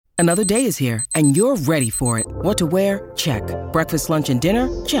Another day is here, and you're ready for it. What to wear? Check. Breakfast, lunch, and dinner?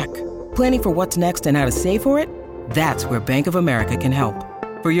 Check. Planning for what's next and how to save for it? That's where Bank of America can help.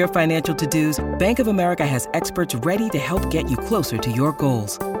 For your financial to-dos, Bank of America has experts ready to help get you closer to your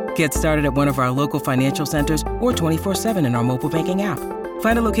goals. Get started at one of our local financial centers or 24/7 in our mobile banking app.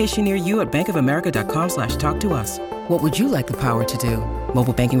 Find a location near you at bankofamerica.com/talktous. What would you like the power to do?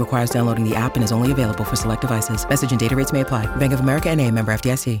 Mobile banking requires downloading the app and is only available for select devices. Message and data rates may apply. Bank of America N.A., member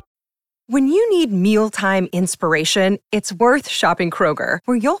FDIC. When you need mealtime inspiration, it's worth shopping Kroger,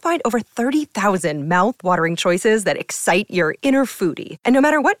 where you'll find over 30,000 mouth-watering choices that excite your inner foodie. And no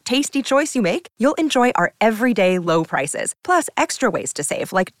matter what tasty choice you make, you'll enjoy our everyday low prices, plus extra ways to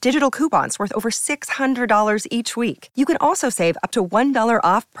save, like digital coupons worth over $600 each week. You can also save up to $1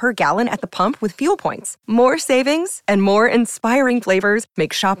 off per gallon at the pump with fuel points. More savings and more inspiring flavors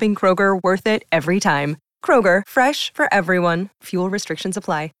make shopping Kroger worth it every time. Kroger, fresh for everyone. Fuel restrictions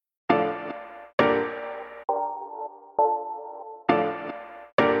apply.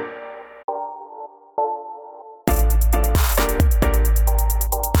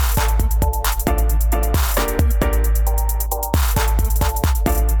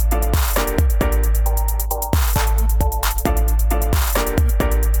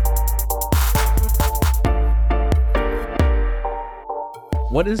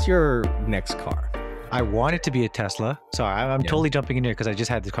 What is your next car? I want it to be a Tesla. Sorry, I'm totally jumping in here because I just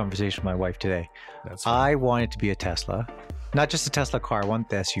had this conversation with my wife today. That's fine. I want it to be a Tesla. Not just a Tesla car, I want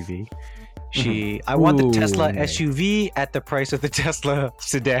the SUV. I want the Tesla SUV at the price of the Tesla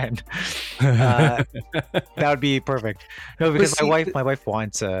sedan. That would be perfect. No, because my wife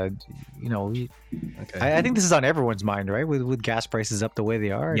wants I think this is on everyone's mind, right? With gas prices up the way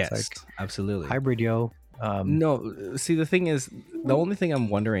they are. Yes, it's like absolutely. hybrid, yo. No, see, the thing is, the only thing I'm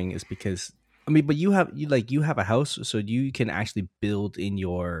wondering is because but you have a house, so you can actually build in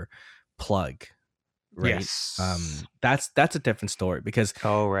your plug, right? Yes. That's a different story because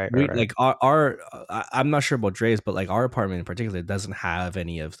right. Like our I'm not sure about Dre's, but like our apartment in particular doesn't have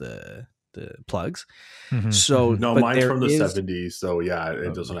any of the plugs. So no, but mine's from the 70s, so yeah,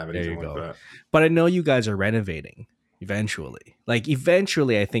 it doesn't have anything like that. But I know you guys are renovating eventually.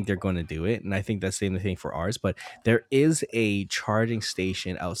 I think they're going to do it, and I think that's the same thing for ours. But there is a charging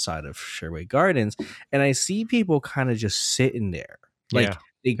station outside of Sherway Gardens, and I see people kind of just sitting there,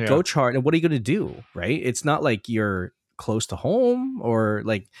 they go charge. And what are you going to do, right? It's not like you're close to home, or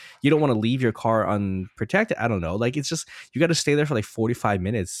like you don't want to leave your car unprotected. I don't know. Like, it's just you got to stay there for like 45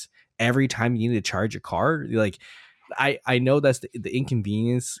 minutes every time you need to charge your car. Like, I know that's the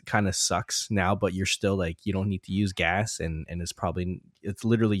inconvenience kind of sucks now, but you're still like, you don't need to use gas, and it's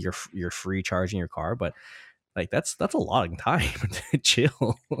literally you're free charging your car. But like that's a lot of time to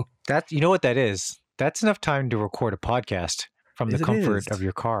chill. That, you know what that is? That's enough time to record a podcast from the comfort of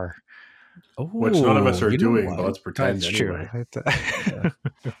your car. Which none of us are doing, but let's pretend. That's anyway. true.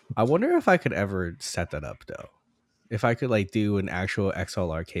 I wonder if I could ever set that up though. If I could like do an actual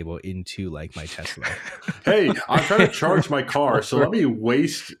XLR cable into like my Tesla. Hey, I'm trying to charge my car, so let me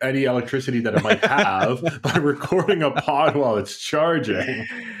waste any electricity that it might have by recording a pod while it's charging.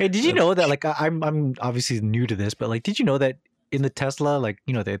 Hey, did you know that, like, I'm obviously new to this, but like, did you know that in the Tesla, like,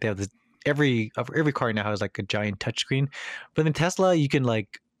 you know, they have this, every car now has like a giant touchscreen, but in Tesla you can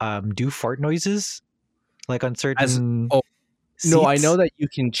like do fart noises, like on certain seats. No, I know that you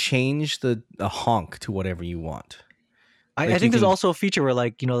can change the honk to whatever you want. I think there's also a feature where,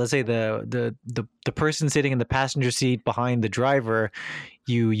 like, you know, let's say the person sitting in the passenger seat behind the driver,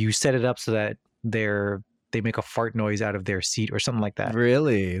 you set it up so that they make a fart noise out of their seat or something like that.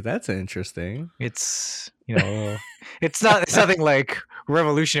 Really? That's interesting. It's, you know, it's nothing like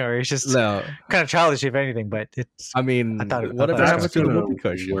revolutionary. It's just kind of childish, if anything. But it's. I thought, what if that happens to the whoopee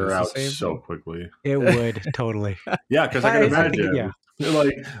cushion? Wear out so quickly. It would totally. Yeah, because I can imagine.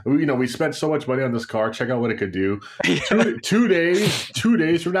 Like, you know, we spent so much money on this car. Check out what it could do. 2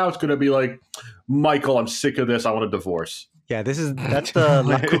 days from now, it's going to be like, Michael, I'm sick of this. I want a divorce. Yeah, that's the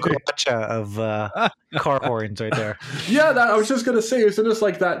La Cucaracha of car horns right there. Yeah, I was just gonna say, isn't this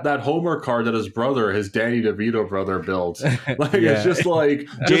like that Homer car that his Danny DeVito brother built? Like, it's just like,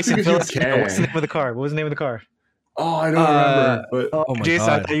 Jason because you can. What's the name of the car? What was the name of the car? Oh, I don't remember. But oh my Jason,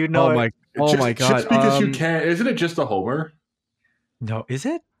 God. you know my God! Just because you can, isn't it just a Homer? No, is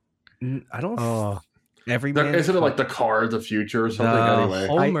it? I don't. Isn't it like the car of the future or something?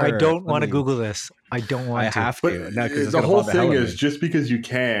 Anyway, I don't want to Google this. I don't want to. I have to. No, the whole thing is, just because you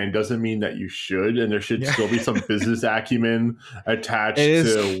can doesn't mean that you should, and there should still be some business acumen attached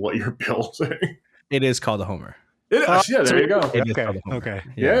to what you're building. It is called a Homer. Yeah, there you go. It is Okay. called a homer. Okay.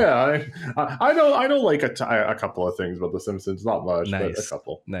 Yeah, I know like a couple of things about The Simpsons, not much, but a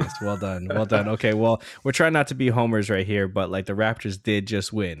couple. Nice. Well done. Well done. Okay, well, we're trying not to be homers right here, but like the Raptors did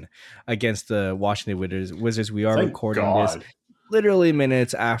just win against the Washington Wizards. We are Thank recording God. this literally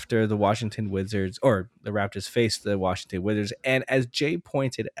minutes after the Washington Wizards or the Raptors faced the Washington Wizards. And as Jay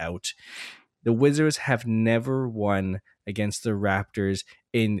pointed out, the Wizards have never won against the Raptors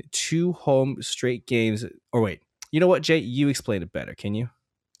in 2 home straight games. Or wait, you know what, Jay? You explain it better. Can you?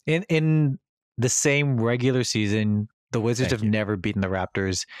 In the same regular season, the Wizards Thank have you. never beaten the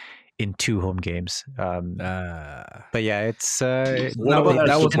Raptors in 2 home games. But yeah, it's What about that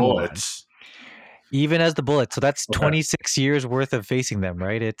as the was Bullets? even as the Bullets. So that's Okay. 26 years worth of facing them,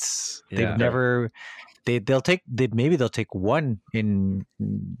 right? It's Yeah. they've never they'll take one in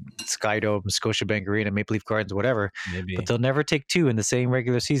Skydome, Scotiabank Arena, Maple Leaf Gardens, whatever. maybe. But they'll never take 2 in the same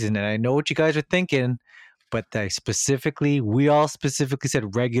regular season. And I know what you guys are thinking, but we all specifically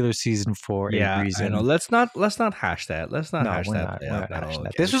said regular season for a reason. I know. Let's not hash that. Let's not hash we're that. not- play we're out not at hashing all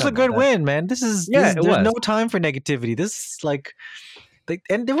that. again. This was Come a good on, win, man. There's it there's was. no time for negativity. This is like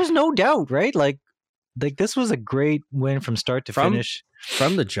and there was no doubt, right? Like this was a great win from start to finish.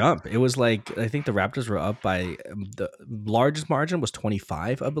 From the jump. It was like, I think the Raptors were up by the largest margin was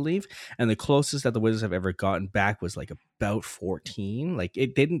 25, I believe, and the closest that the Wizards have ever gotten back was like about 14. Like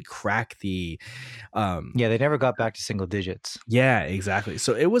it didn't crack the Yeah, they never got back to single digits. Yeah, exactly.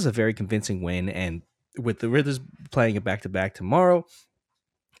 So it was a very convincing win, and with the Wizards playing it back to back tomorrow,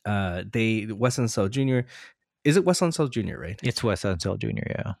 Wes Unseld Jr. Is it Wes Unseld Jr., right? It's Wes Unseld Jr.,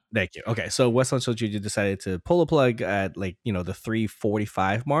 yeah. Thank you. Okay, so Wes Unseld Jr. decided to pull a plug at the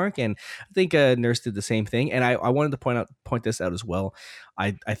 3:45 mark, and I think Nurse did the same thing. And I wanted to point this out as well.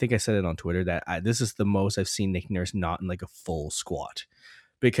 I think I said it on Twitter that this is the most I've seen Nick Nurse not in like a full squat.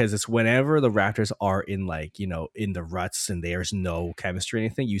 Because it's whenever the Raptors are in in the ruts and there's no chemistry or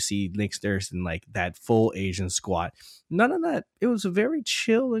anything, you see Nick Nurse in like that full Asian squat. None of that. It was a very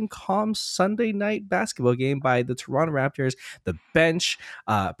chill and calm Sunday night basketball game by the Toronto Raptors. The bench,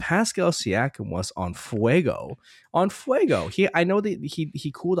 Pascal Siakam was on fuego. I know that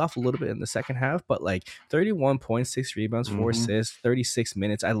he cooled off a little bit in the second half, but like 31 points, 6 rebounds, 4 assists, 36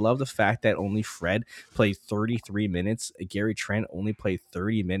 minutes. I love the fact that only Fred played 33 minutes. Gary Trent only played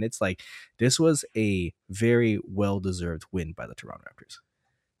 30 minutes. Like this was a very well-deserved win by the Toronto Raptors.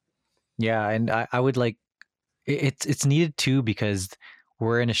 Yeah, and I would like it's needed too, because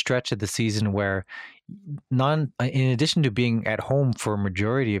we're in a stretch of the season where in addition to being at home for a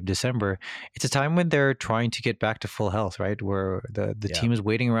majority of December, it's a time when they're trying to get back to full health, right? Where the team is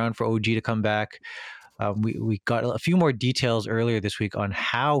waiting around for OG to come back. We got a few more details earlier this week on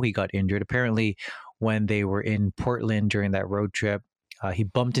how he got injured. Apparently, when they were in Portland during that road trip, he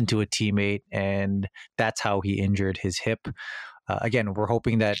bumped into a teammate, and that's how he injured his hip. Again, we're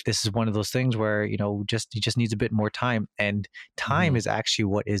hoping that this is one of those things where he just needs a bit more time, and time is actually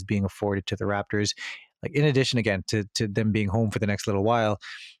what is being afforded to the Raptors. Like in addition, again to them being home for the next little while,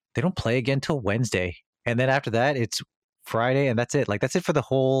 they don't play again till Wednesday, and then after that it's Friday, and that's it. Like that's it for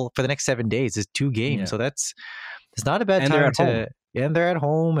the next 7 days. It's 2 games, so it's not a bad time to. And they're at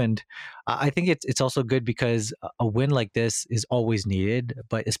home, and I think it's also good because a win like this is always needed,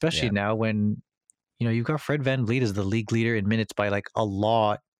 but especially now when you've got Fred VanVleet as the league leader in minutes by like a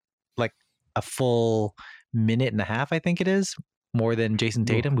lot, like a full minute and a half, I think it is, more than Jason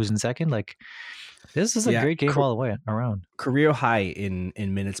Tatum, who's in second. Like this is a great game all the way around. Career high in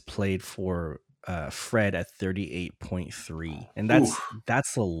minutes played for Fred at 38.3, and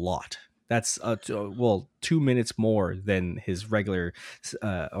that's a lot. That's 2 minutes more than his regular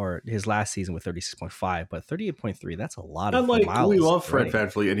or his last season with 36.5, but 38.3, that's a lot of miles. We love Fred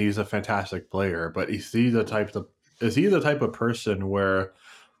VanVleet, and he's a fantastic player, but is he the type of person where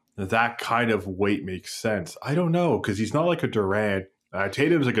that kind of weight makes sense? I don't know, because he's not like a Durant.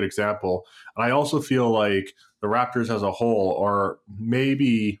 Tatum's a good example, and I also feel like the Raptors as a whole are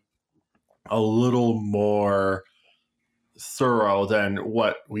maybe a little more thorough than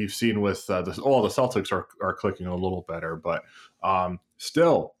what we've seen with the Celtics are clicking a little better, but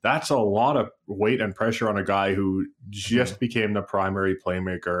still, that's a lot of weight and pressure on a guy who just became the primary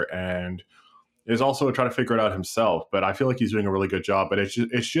playmaker and is also trying to figure it out himself. But I feel like he's doing a really good job. But it's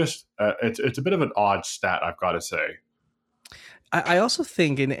a bit of an odd stat, I've got to say. I also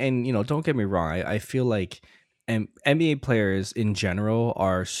think, and don't get me wrong, I feel like NBA players in general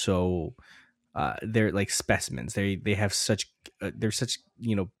are so. They're like specimens. They have such they're such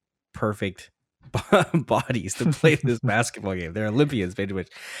perfect bodies to play this basketball game. They're Olympians, pretty much.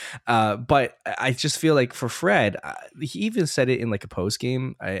 But I just feel like for Fred, he even said it in like a post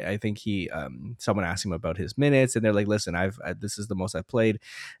game. I think someone asked him about his minutes, and they're like, "Listen, this is the most I've played,"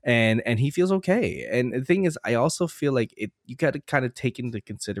 and he feels okay. And the thing is, I also feel like you got to kind of take into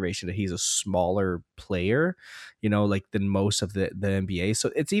consideration that he's a smaller player, like than most of the NBA.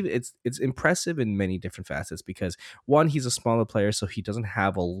 So it's impressive in many different facets because one, he's a smaller player, so he doesn't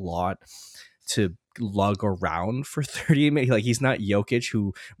have a lot to lug around for 30 minutes. Like he's not Jokic,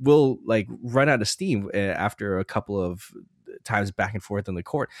 who will like run out of steam after a couple of times back and forth on the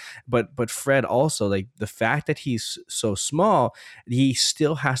court. But Fred also, like the fact that he's so small, he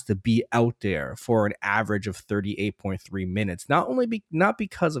still has to be out there for an average of 38.3 minutes. Not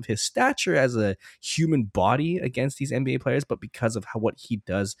because of his stature as a human body against these NBA players, but because of what he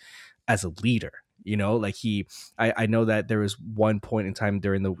does as a leader. Like I know that there was one point in time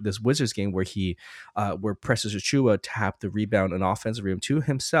during this Wizards game where where Precious Achiuwa tapped the rebound, an offensive rebound to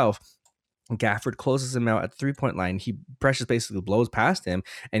himself. Gafford closes him out at the 3-point line. Precious basically blows past him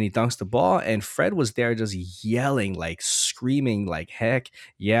and he dunks the ball. And Fred was there just yelling, like screaming, like heck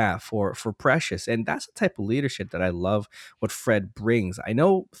yeah for Precious. And that's the type of leadership that I love what Fred brings. I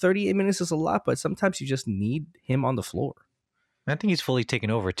know 38 minutes is a lot, but sometimes you just need him on the floor. I think he's fully taken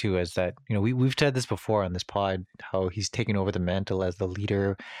over too, as that, we've said this before on this pod, how he's taken over the mantle as the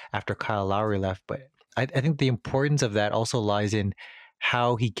leader after Kyle Lowry left. But I think the importance of that also lies in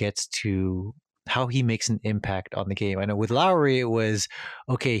how he makes an impact on the game. I know with Lowry, it was,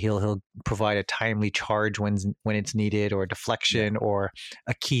 okay, he'll provide a timely charge when it's needed, or a deflection, or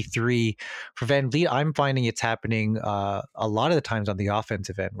a key three. For VanVleet, I'm finding it's happening a lot of the times on the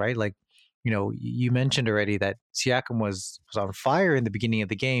offensive end, right? Like, you mentioned already that Siakam was on fire in the beginning of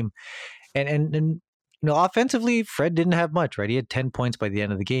the game, and offensively, Fred didn't have much, right? He had 10 points by the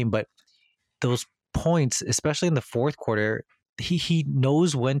end of the game, but those points, especially in the fourth quarter, he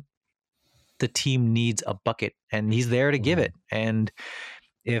knows when the team needs a bucket, and he's there to give it. And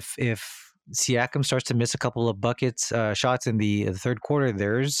if Siakam starts to miss a couple of shots in the third quarter,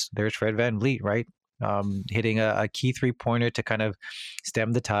 there's Fred VanVleet, right? Hitting a key 3-pointer to kind of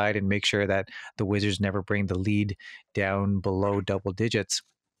stem the tide and make sure that the Wizards never bring the lead down below double digits.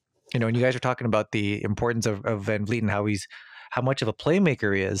 And you guys are talking about the importance of VanVleet and how much of a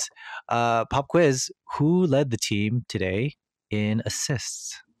playmaker he is. Pop quiz: who led the team today in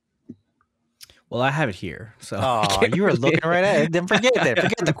assists? Well, I have it here. So you were looking right at it. Then forget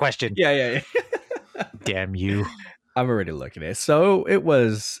the question. Yeah. Damn you. I'm already looking at it. So it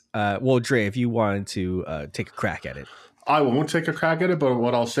was, Dre, if you wanted to take a crack at it. I won't take a crack at it, but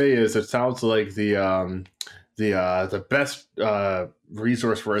what I'll say is it sounds like the best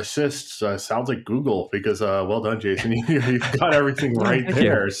resource for assists sounds like Google, because well done, Jason. You've got everything right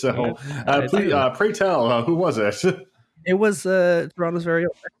there. So please, pray tell, who was it? It was Toronto's very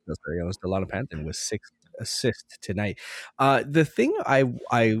own Delano Banton with 6 assists tonight. The thing I'm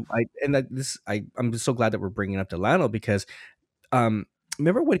so glad that we're bringing up Delano, because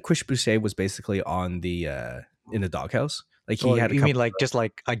remember when Chris Boucher was basically on the in the doghouse? Like he had. You mean like just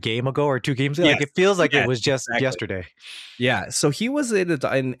like a game ago or 2 games ago? Yes. Like it feels like it was just yesterday. Yeah. So he was in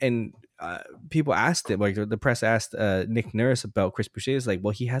and people asked him, like the press asked Nick Nurse about Chris Boucher. Is like,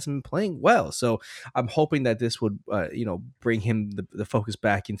 well, he hasn't been playing well, so I'm hoping that this would bring him the focus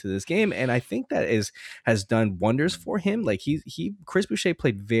back into this game, and I think that has done wonders for him. Like Chris Boucher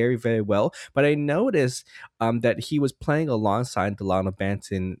played very, very well, but I noticed that he was playing alongside Delano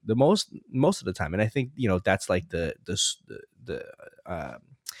Banton the most of the time, and I think that's like the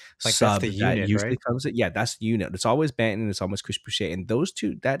like sub that's the unit, usually right? comes in. Yeah, that's the unit. It's always Banton, it's always Chris Boucher, and those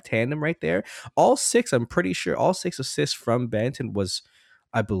two, that tandem right there, I'm pretty sure all 6 assists from Banton was,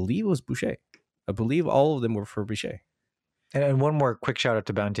 I believe it was Boucher. I believe all of them were for Boucher. And one more quick shout out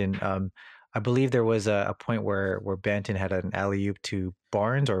to Banton. I believe there was a point where Banton had an alley-oop to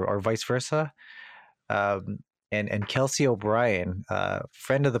Barnes or vice versa. And Kelsey O'Brien,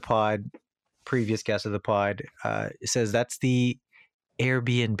 friend of the pod, previous guest of the pod, says that's the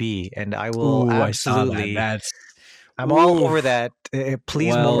Airbnb, and I will absolutely. I'm all over that.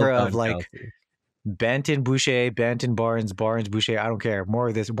 Please, more of like Banton Boucher, Banton Barnes, Barnes Boucher. I don't care. More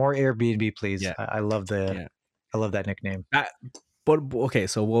of this. More Airbnb, please. Yeah. I love I love that nickname. But okay,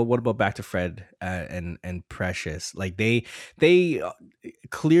 so what about back to Fred and Precious? Like they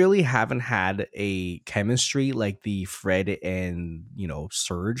clearly haven't had a chemistry like the Fred and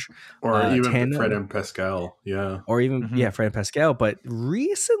Serge, or even Fred and Pascal, or even Fred and Pascal. But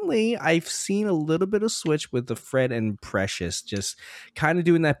recently, I've seen a little bit of switch with the Fred and Precious, just kind of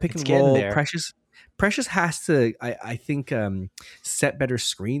doing that pick and roll. Precious has to, I think, set better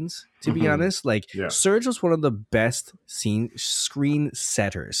screens. To be Mhm. honest, like Yeah. Serge was one of the best screen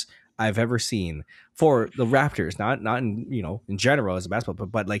setters I've ever seen for the Raptors. Not in in general as a basketball,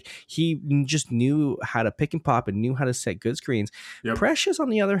 but like he just knew how to pick and pop and knew how to set good screens. Yep. Precious, on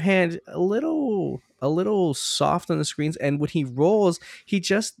the other hand, a little soft on the screens, and when he rolls, he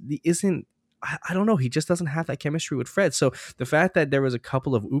just isn't. I don't know. He just doesn't have that chemistry with Fred. So the fact that there was a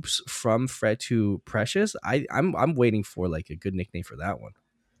couple of oops from Fred to Precious, I'm waiting for like a good nickname for that one.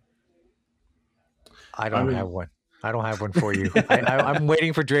 I don't have one. I don't have one for you. I'm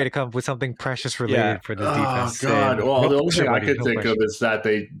waiting for Dre to come up with something Precious related for this defense. Oh God! Well, the only thing I could think pressure. of is that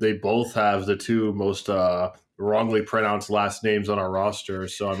they both have the two most wrongly pronounced last names on our roster.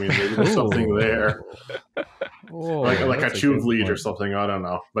 So I mean, maybe there's something there, like a Chuvlead or something. I don't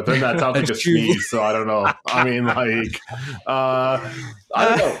know. But then that sounds like a sneeze, so I don't know. I mean, like I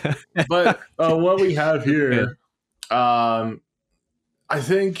don't know. But what we have here, I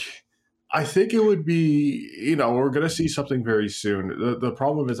think it would be, we're going to see something very soon. The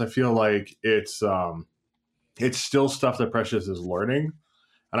problem is I feel like it's still stuff that Precious is learning.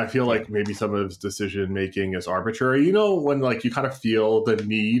 And I feel like maybe some of his decision making is arbitrary. When like you kind of feel the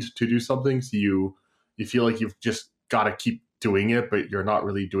need to do something, so you feel like you've just got to keep doing it, but you're not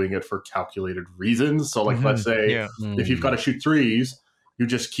really doing it for calculated reasons. So like, let's say if you've got to shoot threes, you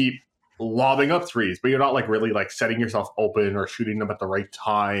just keep lobbing up threes, but you're not like really like setting yourself open or shooting them at the right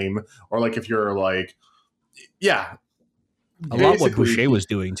time, or like if you're like, a lot what Boucher was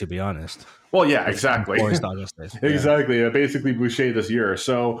doing, to be honest. Well, yeah, exactly. Exactly. Basically Boucher this year.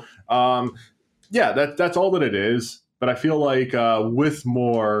 So that's all that it is. But I feel like with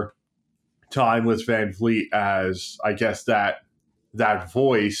more time with Van Vliet as, I guess, that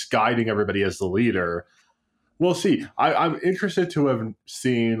voice guiding everybody as the leader, we'll see. I'm interested to have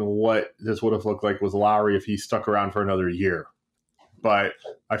seen what this would have looked like with Lowry if he stuck around for another year. But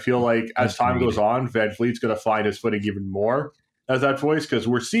I feel like as time goes on, Van Vliet's going to find his footing even more as that voice, because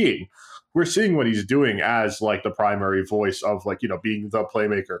we're seeing what he's doing as like the primary voice of like, being the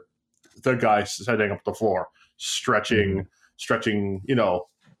playmaker, the guy setting up the floor, stretching,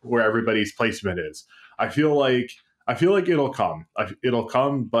 where everybody's placement is. I feel like it'll come.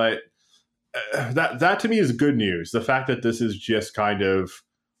 But that to me is good news. The fact that this is just kind of,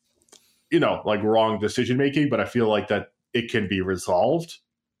 like wrong decision making, but I feel like that it can be resolved.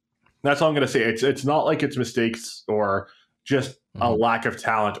 That's all I'm going to say. It's not like it's mistakes or just a lack of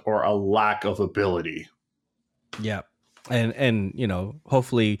talent or a lack of ability. Yeah. And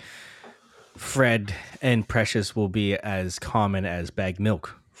hopefully Fred and Precious will be as common as bagged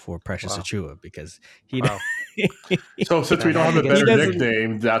milk for Precious Achiuwa, because he So since we don't have a better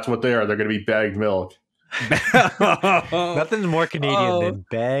nickname, that's what they are. They're going to be bagged milk. Nothing's more Canadian than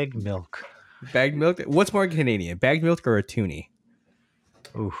bagged milk. Bagged milk? What's more Canadian, bagged milk or a toonie?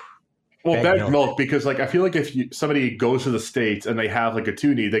 Ooh. Well, bagged milk, because like I feel like if somebody goes to the States and they have like a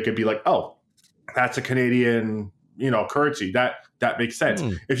toonie, they could be like, oh, that's a Canadian, currency. That makes sense.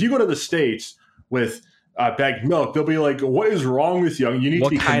 If you go to the States with bagged milk, they'll be like, what is wrong with you? You need to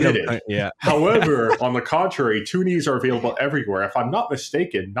be committed. However, on the contrary, toonies are available everywhere. If I'm not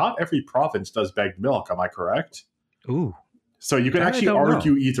mistaken, not every province does bagged milk. Am I correct? Ooh. So you can actually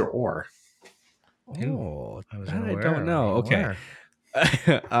argue either or. Oh, I don't know. Okay.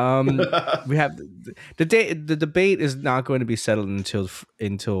 We have the debate is not going to be settled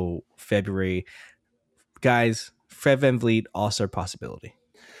until February. Guys, Fred VanVleet, All-Star possibility.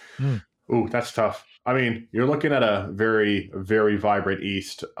 Ooh, that's tough. I mean, you're looking at a very, very vibrant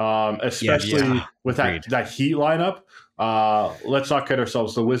East, especially with that Heat lineup. Let's not kid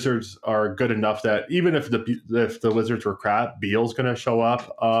ourselves. The Wizards are good enough that even if the Wizards were crap, Beal's going to show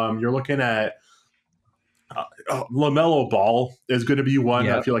up. You're looking at LaMelo Ball is going to be one.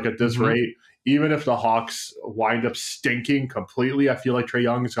 I feel like at this rate, even if the Hawks wind up stinking completely, I feel like Trae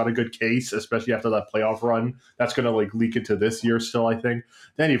Young's got a good case, especially after that playoff run. That's going to like leak into this year still, I think.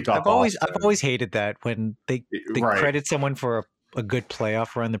 Then you've got I've always hated that when they credit someone for a good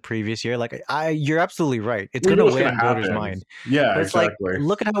playoff run the previous year. Like you're absolutely right. It's going to weigh on voters' mind. Yeah, but exactly. Like,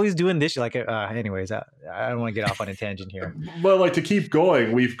 look at how he's doing this. Like, anyways, I don't want to get off on a tangent here. But like to keep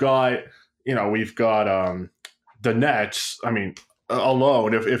going, we've got the Nets. I mean,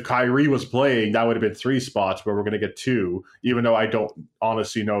 alone, if Kyrie was playing, that would have been 3 spots, but we're going to get 2, even though I don't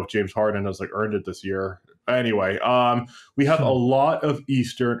honestly know if James Harden has like earned it this year. Anyway, we have a lot of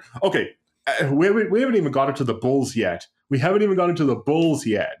Eastern. Okay, we haven't even got into the Bulls yet.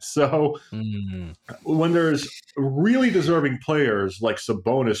 So when there's really deserving players like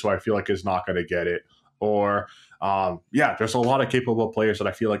Sabonis, who I feel like is not going to get it, or there's a lot of capable players that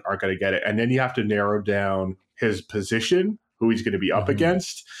I feel like aren't going to get it. And then you have to narrow down his position, who he's going to be up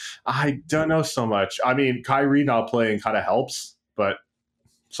against. I don't know so much. I mean, Kyrie not playing kind of helps, but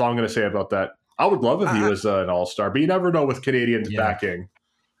that's all I'm going to say about that. I would love if he was an all-star, but you never know with Canadians backing.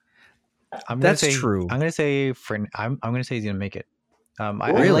 That's true. I'm going to say he's going to make it.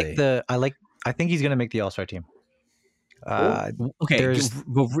 I think he's going to make the all-star team. Okay,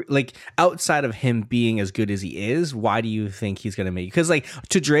 like outside of him being as good as he is, why do you think he's going to make it? Because like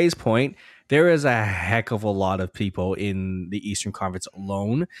to Dre's point, there is a heck of a lot of people in the Eastern Conference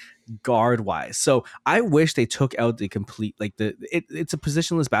alone, guard wise. So I wish they took out the complete it's a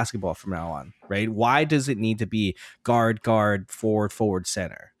positionless basketball from now on, right? Why does it need to be guard, forward,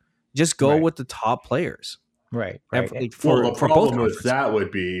 center? Just go with the top players, right? The problem with that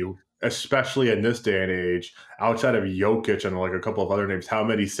would be, especially in this day and age, outside of Jokic and like a couple of other names, how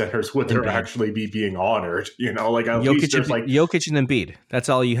many centers would there actually be being honored? You know, like at least there's like Jokic and Embiid. That's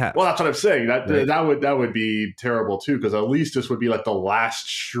all you have. Well, that's what I'm saying. That would be terrible too, because at least this would be like the last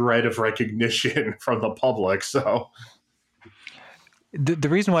shred of recognition from the public. So the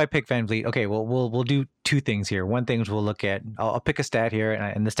reason why I picked VanVleet, okay, well, we'll do two things here. One thing is we'll look at, I'll pick a stat here,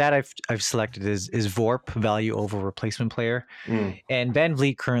 and the stat I've selected is VORP, value over replacement player, and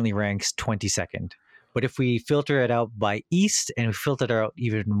VanVleet currently ranks 22nd. But if we filter it out by East and we filter it out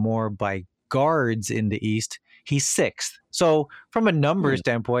even more by guards in the East, he's 6th. So from a numbers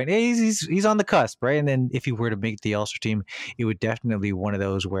standpoint, he's on the cusp, right? And then if he were to make the All-Star team, it would definitely be one of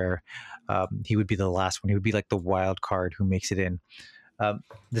those where he would be the last one. He would be like the wild card who makes it in.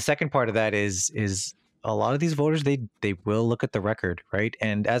 The second part of that is a lot of these voters, they will look at the record, right?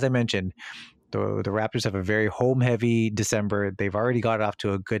 And as I mentioned, the Raptors have a very home-heavy December. They've already got off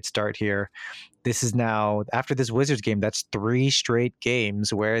to a good start here. This is now, after this Wizards game, that's 3 straight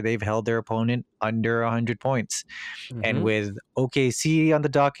games where they've held their opponent under 100 points. And with OKC on the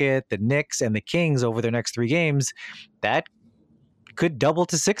docket, the Knicks, and the Kings over their next 3 games, that could double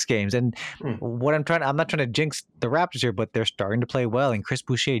to 6 games. And I'm not trying to jinx the Raptors here, but they're starting to play well. And Chris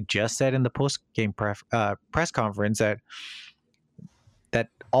Boucher just said in the post-game press conference that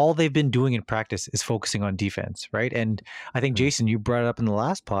all they've been doing in practice is focusing on defense, right? And I think, Jason, you brought it up in the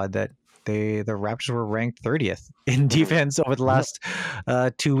last pod that the Raptors were ranked 30th in defense over the last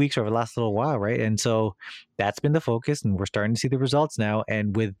 2 weeks, over the last little while, right? And so that's been the focus, and we're starting to see the results now.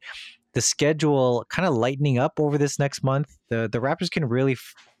 And with the schedule kind of lightening up over this next month, the Raptors can really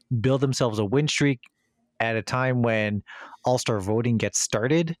build themselves a win streak at a time when All-Star voting gets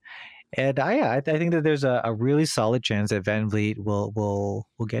started. And I think that there's a really solid chance that VanVleet will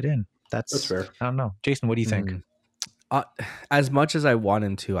get in. That's fair. I don't know. Jason, what do you think? As much as I want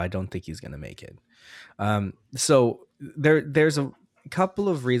him to, I don't think he's going to make it. So there's a couple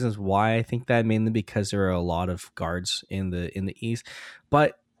of reasons why I think that, mainly because there are a lot of guards in the East,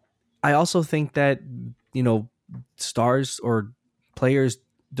 but I also think that, stars or players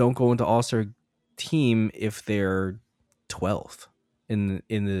don't go into All-Star team if they're 12th in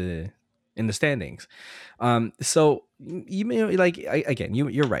the standings. So you may again,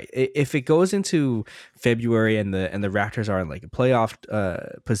 you're right. If it goes into February and the Raptors are in like a playoff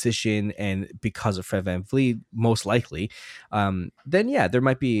position, and because of Fred VanVleet, most likely, then yeah, there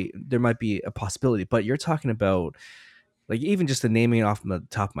might be a possibility. But you're talking about, like, even just the naming off the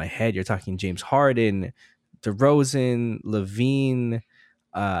top of my head, you're talking James Harden, DeRozan, Levine,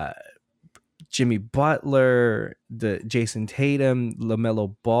 Jimmy Butler, the Jason Tatum,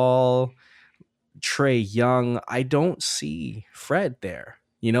 LaMelo Ball, Trae Young. I don't see Fred there.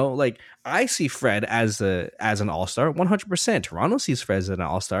 Like, I see Fred as an all-star, 100%. Toronto sees Fred as an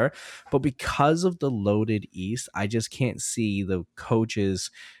all-star, but because of the loaded East, I just can't see the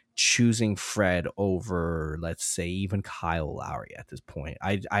coaches choosing Fred over, let's say, even Kyle Lowry at this point.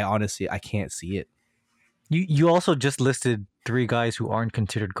 I honestly, I can't see it. You also just listed 3 guys who aren't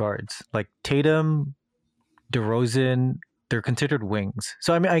considered guards, like Tatum, DeRozan. They're considered wings.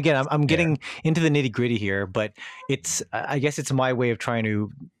 So I mean, again, I'm getting into the nitty gritty here, but I guess it's my way of trying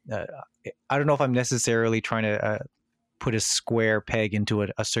to. I don't know if I'm necessarily trying to put a square peg into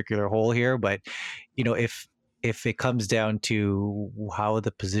a circular hole here, but if it comes down to how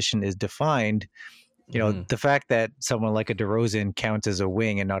the position is defined, the fact that someone like a DeRozan counts as a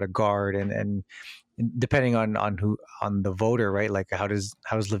wing and not a guard, and depending on the voter, right? Like how does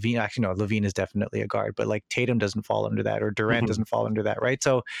Levine? Actually, no, Levine is definitely a guard, but like Tatum doesn't fall under that, or Durant doesn't fall under that, right?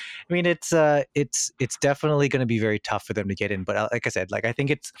 So, I mean, it's definitely going to be very tough for them to get in. But like I said, like I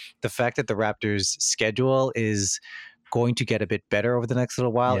think it's the fact that the Raptors' schedule is going to get a bit better over the next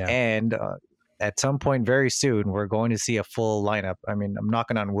little while, and at some point very soon, we're going to see a full lineup. I mean, I'm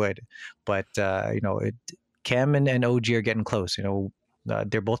knocking on wood, but Cam and OG are getting close.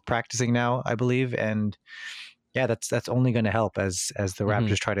 They're both practicing now, I believe, and yeah, that's only going to help as the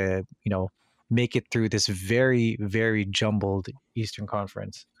Raptors try to make it through this very, very jumbled Eastern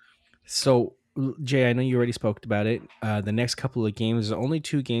Conference. So, Jay, I know you already spoke about it. The next couple of games, there's only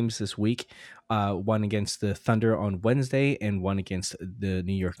 2 games this week. One against the Thunder on Wednesday and one against the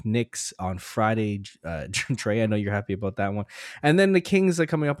New York Knicks on Friday. Trey, I know you're happy about that one. And then the Kings are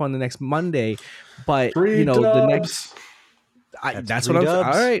coming up on the next Monday. But, the next... That's what I'm saying. All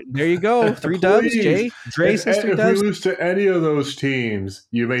right, there you go. 3 dubs, Jay. Dre says 3 dubs. If we lose to any of those teams,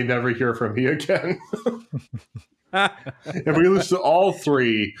 you may never hear from me again. If we lose to all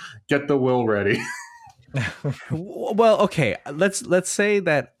 3, get the will ready. Well, okay. Let's say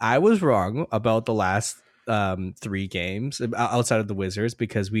that I was wrong about the last 3 games outside of the Wizards,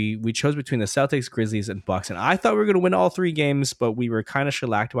 because we chose between the Celtics, Grizzlies, and Bucks, and I thought we were going to win all 3 games, but we were kind of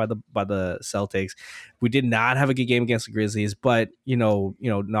shellacked by the Celtics. We did not have a good game against the Grizzlies, but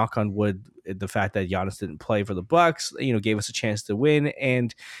knock on wood, the fact that Giannis didn't play for the Bucks, gave us a chance to win,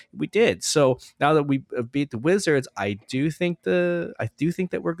 and we did. So now that we beat the Wizards, I do think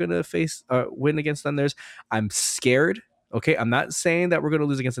that we're going to win against them. I'm scared. Okay, I'm not saying that we're going to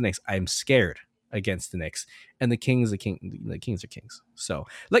lose against the Knicks. I'm scared against the Knicks, and the Kings are Kings. So,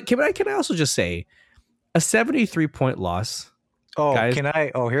 can I also just say a 73-point loss? Oh, guys? Can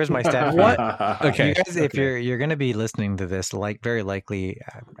I? Oh, here's my stat. What? Okay, you guys, if you're going to be listening to this, very likely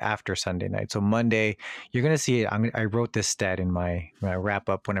after Sunday night. So Monday, you're going to see it. I wrote this stat in my wrap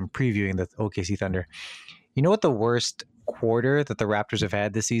up when I'm previewing the OKC Thunder. You know what the worst quarter that the Raptors have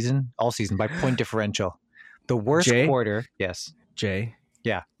had this season, all season, by point differential? The worst quarter. Yes, Jay.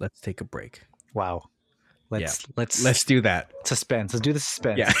 Yeah. Let's take a break. Wow. Let's do that. Suspense. Let's do the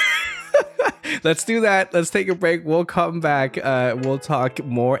suspense. Yeah. Let's do that. Let's take a break. We'll come back. We'll talk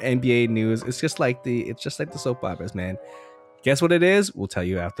more NBA news. It's just like the soap operas, man. Guess what it is? We'll tell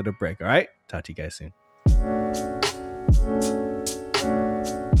you after the break. All right. Talk to you guys soon.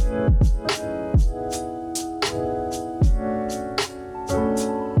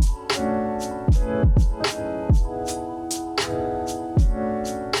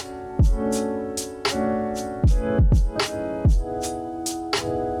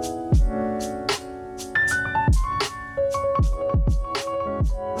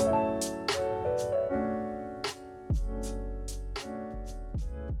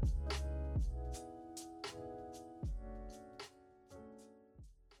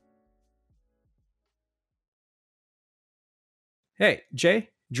 Hey, Jay,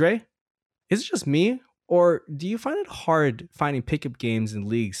 Dre, is it just me, or do you find it hard finding pickup games and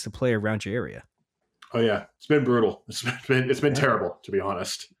leagues to play around your area? Oh yeah, it's been brutal. It's been terrible, to be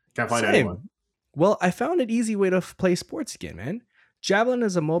honest. Can't find anyone. Well, I found an easy way to play sports again, man. Javelin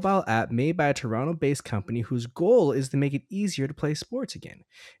is a mobile app made by a Toronto-based company whose goal is to make it easier to play sports again.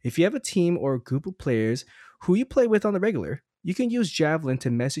 If you have a team or a group of players who you play with on the regular, you can use Javelin to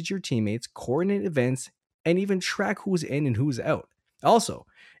message your teammates, coordinate events, and even track who's in and who's out. Also,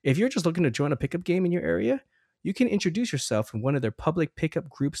 if you're just looking to join a pickup game in your area, you can introduce yourself in one of their public pickup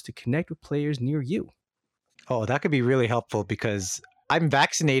groups to connect with players near you. Oh, that could be really helpful because I'm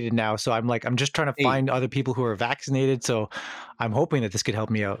vaccinated now. So I'm just trying to find other people who are vaccinated. So I'm hoping that this could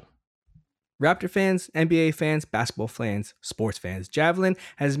help me out. Raptor fans, NBA fans, basketball fans, sports fans, Javelin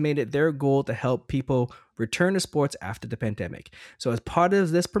has made it their goal to help people return to sports after the pandemic. So as part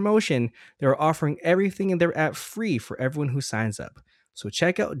of this promotion, they're offering everything in their app free for everyone who signs up. So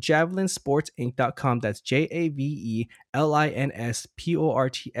check out javelinsportsinc.com. That's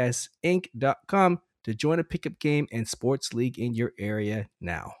JAVELINSPORTS Inc.com to join a pickup game and sports league in your area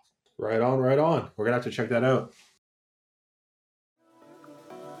now. Right on. We're going to have to check that out.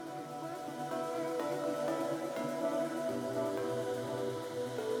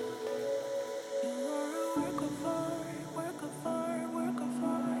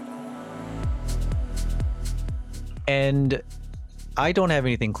 And I don't have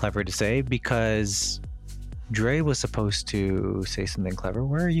anything clever to say because Dre was supposed to say something clever.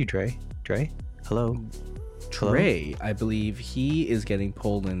 Where are you, Dre? Dre? Hello? Dre, I believe he is getting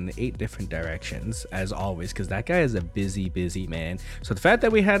pulled in 8 different directions, as always, because that guy is a busy man. So the fact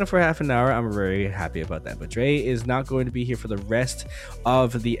that we had him for half an hour, I'm very happy about that. But Dre is not going to be here for the rest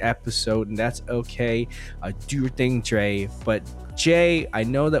of the episode, and that's okay. Do your thing, Dre. But Jay, I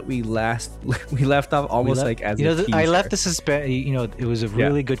know that we left off almost like as a teaser. I left the suspense. It was a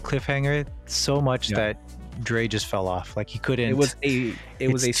really good cliffhanger. So much that Dre just fell off. Like he couldn't. It was a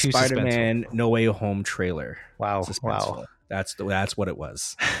Spider-Man No Way Home trailer. Wow. That's what it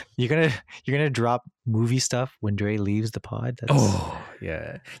was. You're gonna drop movie stuff when Dre leaves the pod. That's... Oh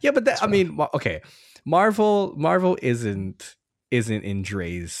yeah, but I mean, okay, Marvel isn't in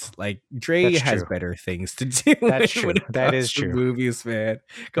Dre's, like Dre That's has true. better things to do. That's true. That is true. Movies, man.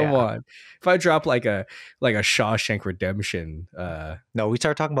 Come on. If I drop like a Shawshank Redemption, no, we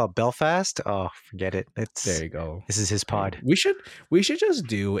start talking about Belfast. Oh, forget it. there you go. This is his pod. We should just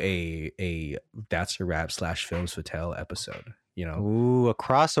do a That's a Wrap / Films Fatale episode. You know, Ooh, a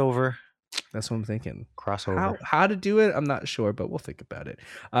crossover. that's what I'm thinking. Crossover. How to do it? I'm not sure, but we'll think about it.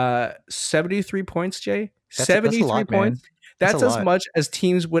 73 points, Jay. That's 73 a lot, points. man. That's a as lot. much as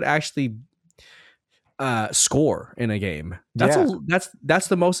teams would actually score in a game. That's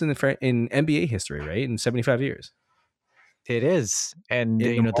the most in NBA history, right? In 75 years. It is, and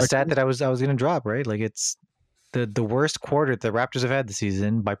the stat that I was going to drop, right? Like it's the worst quarter the Raptors have had this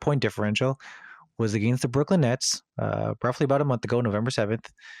season by point differential was against the Brooklyn Nets, roughly about a month ago, November 7th,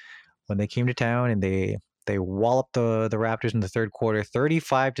 when they came to town and they walloped the Raptors in the third quarter,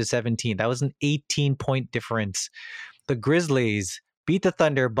 35-17. That was an 18-point difference. The Grizzlies beat the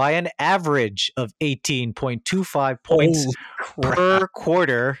Thunder by an average of 18.25 points per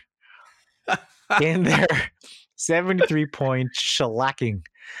quarter in their 73-point shellacking.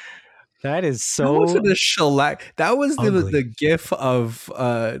 That is so. That wasn't a shellac. That was ugly. the gif of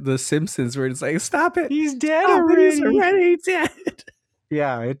The Simpsons where it's like, stop it. He's dead Stop already. It, he's already dead.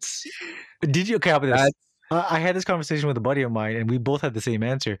 Yeah, it's. Did you? Okay, how about this? I had this conversation with a buddy of mine, and we both had the same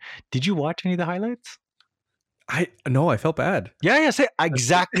answer. Did you watch any of the highlights? I felt bad. Yeah,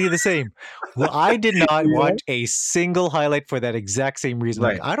 exactly the same. Well, I did not watch a single highlight for that exact same reason.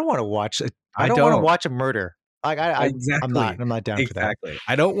 Right. Like, I don't want to watch it. I don't want to watch a murder. Like, exactly. I'm not down for that.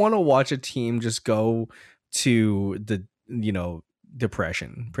 I don't want to watch a team just go to the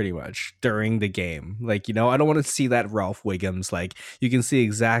depression pretty much during the game. Like, I don't want to see that Ralph Wiggums. Like, you can see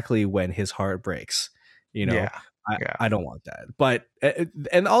exactly when his heart breaks. I don't want that. But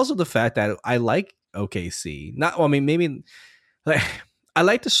and also the fact that I like OKC. Maybe like I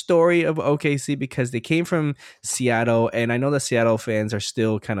like the story of OKC because they came from Seattle, and I know that Seattle fans are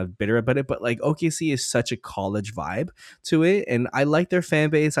still kind of bitter about it, but like OKC is such a college vibe to it, and I like their fan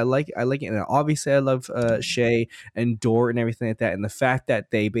base. I like it, and obviously I love Shea and Dort and everything like that, and the fact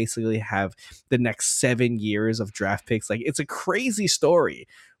that they basically have the next 7 years of draft picks, like it's a crazy story.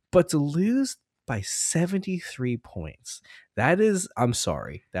 But to lose by 73 points, I'm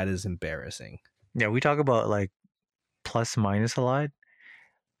sorry, that is embarrassing. Yeah, we talk about like plus minus a lot.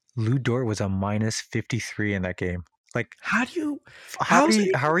 Lou Dort was a minus 53 in that game. Like, how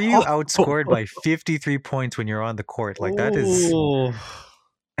are you outscored by 53 points when you're on the court? Like, that is,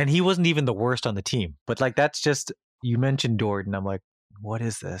 and he wasn't even the worst on the team. But like, that's just, you mentioned Dort, and I'm like, what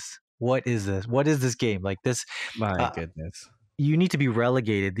is this? What is this? What is this game? Like this? My goodness. You need to be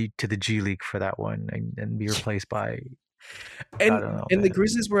relegated to the G League for that one and be replaced by. And the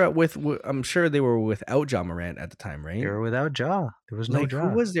Grizzlies were I'm sure they were without Ja Morant at the time, right? They were without Ja. There was no Ja.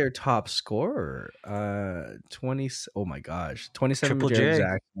 Who was their top scorer? 20. Oh my gosh, 27. Triple Jared J.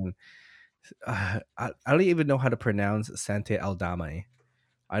 Jackson. I don't even know how to pronounce Sante Aldama.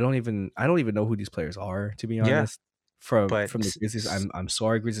 I don't even know who these players are, to be honest. From the Grizzlies, I'm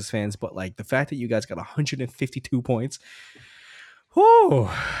sorry, Grizzlies fans, but like the fact that you guys got 152 points. Whoo,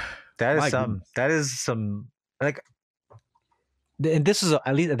 that is some like. And this is at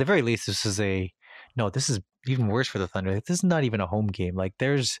the very least, this is even worse for the Thunder. This is not even a home game. Like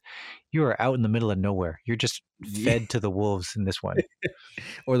you are out in the middle of nowhere. You're just fed to the Wolves in this one,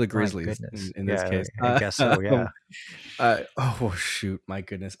 or the Grizzlies in this case. I guess so. Yeah. Oh shoot, my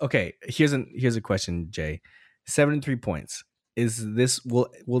goodness. Okay, here's a question, Jay. 73 points.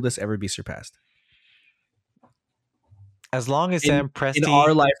 Will this ever be surpassed? As long as Sam Presti in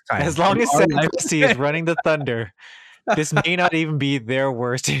our lifetime, as long as Sam Presti is running the Thunder. This may not even be their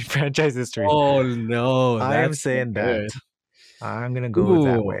worst in franchise history. Oh no! I am saying that. I'm gonna go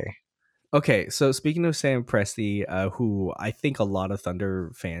that way. Okay, so speaking of Sam Presti, who I think a lot of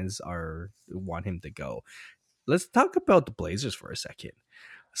Thunder fans want him to go. Let's talk about the Blazers for a second.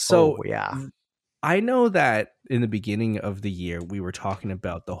 So I know that in the beginning of the year we were talking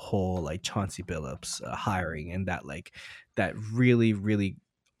about the whole like Chauncey Billups hiring and that really really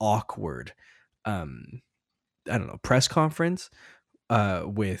awkward. I don't know, press conference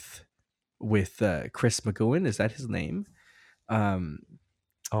with Chris McGowan. Is that his name?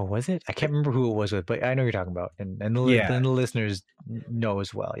 Was it? I can't remember who it was with, but I know you're talking about, and the listeners know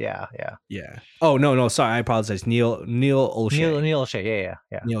as well. Yeah. Oh no, sorry, I apologize. Neil Olshey. Neil Olshey.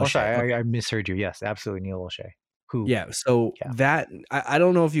 Yeah. Neil Sorry, I misheard you. Yes, absolutely, Neil Olshey. Who? Yeah, so Yeah. that I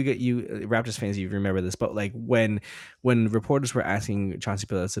don't know if you Raptors fans, you remember this, but like when reporters were asking Chauncey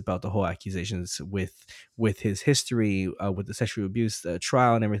Billups about the whole accusations with his history with the sexual abuse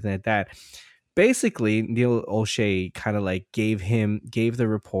trial and everything like that, basically Neil O'Shea kind of like gave the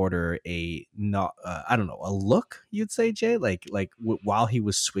reporter a not I don't know, a look, you'd say, Jay, while he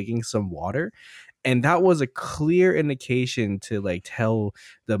was swigging some water, and that was a clear indication to like tell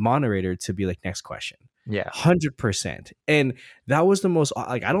the moderator to be like, next question. Yeah. 100%. And that was the most,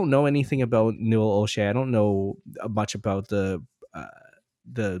 like, I don't know anything about Neil O'Shea. I don't know much about the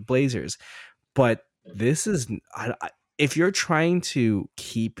Blazers, but this is if you're trying to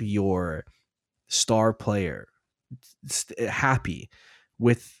keep your star player happy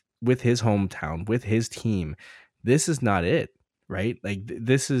with his hometown, with his team, this is not it, right? Like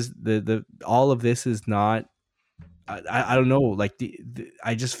this is the all of this is not. I don't know. Like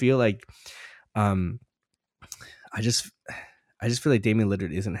I just feel like I just feel like Damian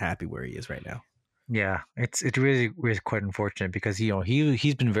Lillard isn't happy where he is right now. Yeah, it really is quite unfortunate because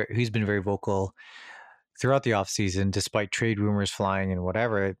he's been very vocal throughout the offseason, despite trade rumors flying and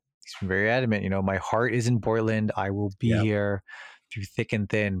whatever. He's been very adamant. My heart is in Portland. I will be here through thick and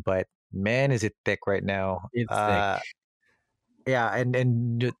thin. But man, is it thick right now? It's thick. Yeah,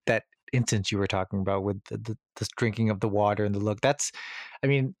 and that instance you were talking about with the drinking of the water and the look. That's, I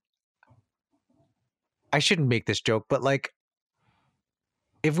mean, I shouldn't make this joke, but like,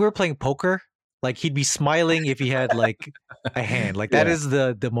 if we were playing poker, like he'd be smiling if he had like a hand. Like that is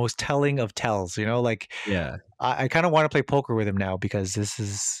the most telling of tells, like I kind of want to play poker with him now because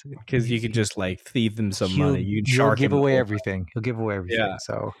you can just like thieve him some money. He'll give away everything. He'll give away everything. Yeah.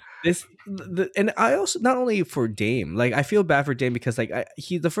 So and I also, not only for Dame, like I feel bad for Dame because like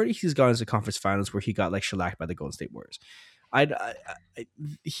the further he's gone into conference finals where he got like shellacked by the Golden State Warriors,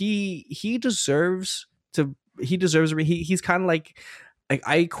 he deserves to. He's kind of like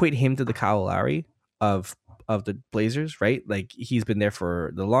I equate him to the Kyle Lowry of the Blazers, right? Like he's been there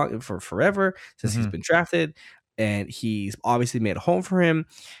for forever since he's been drafted, and he's obviously made a home for him.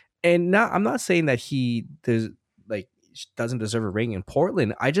 And now I'm not saying that he doesn't deserve a ring in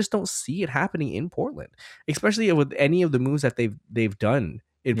Portland. I just don't see it happening in Portland, especially with any of the moves that they've done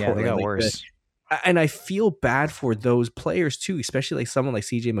in Portland. They got worse. And I feel bad for those players too, especially like someone like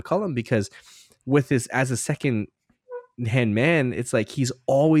CJ McCollum, because with this as a second hand man, it's like he's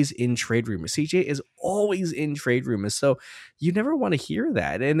always in trade rumors. CJ is always in trade rumors, so you never want to hear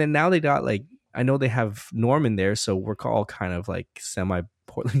that. And then now they got like, I know they have Norman there, so we're all kind of like semi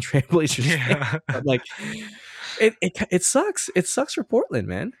Portland Trailblazers. But like it sucks. It sucks for Portland,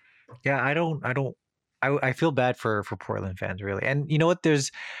 man. Yeah, I feel bad for Portland fans, really. And you know what?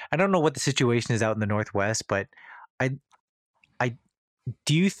 I don't know what the situation is out in the Northwest, but I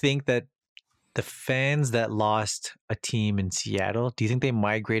do you think that the fans that lost a team in Seattle, do you think they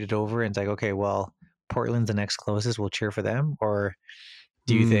migrated over and it's like, okay, well, Portland's the next closest, we'll cheer for them? Or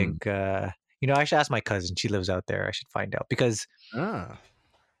do you think, I should ask my cousin, she lives out there, I should find out, because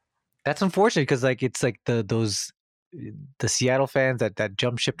that's unfortunate, because like, it's like the Seattle fans that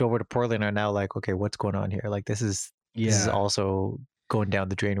jump shipped over to Portland are now like, okay, what's going on here? Like this is also going down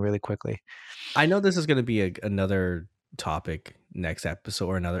the drain really quickly. I know this is going to be another topic next episode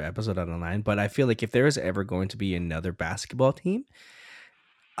or another episode on the line, but I feel like if there is ever going to be another basketball team,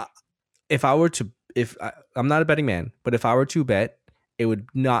 I'm not a betting man, but if I were to bet, it would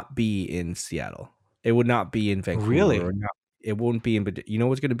not be in Seattle. It would not be in Vancouver. Really? It won't be in, but you know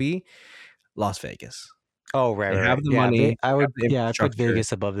what's going to be? Las Vegas. Oh, right. They have the money. I put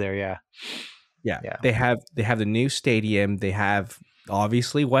Vegas above there. Yeah. They have the new stadium. They have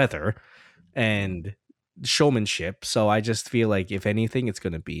obviously weather and showmanship. So I just feel like if anything, it's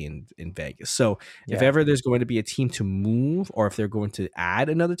going to be in Vegas. So if ever there's going to be a team to move, or if they're going to add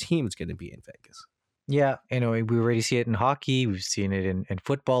another team, it's going to be in Vegas. Yeah, we already see it in hockey. We've seen it in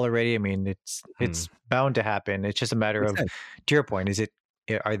football already. I mean, it's bound to happen. It's just a matter of, to your point,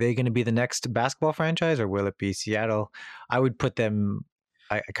 are they going to be the next basketball franchise, or will it be Seattle? I would put them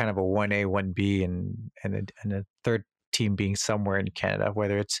kind of a 1A, 1B, and a third team being somewhere in Canada,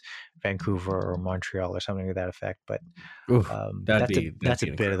 whether it's Vancouver or Montreal or something to that effect. But that's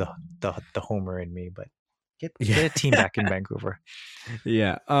a bit of the homer in me. But get a team back in Vancouver.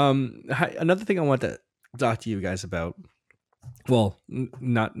 Yeah. Another thing I want to talk to you guys about. Well,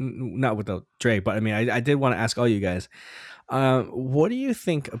 not without Dre, but I mean, I did want to ask all you guys. What do you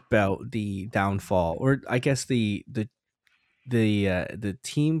think about the downfall, or I guess the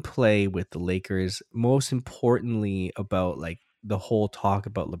team play with the Lakers? Most importantly, about like the whole talk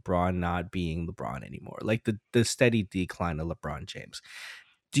about LeBron not being LeBron anymore, like the steady decline of LeBron James.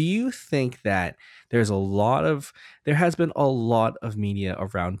 do you think that there has been a lot of media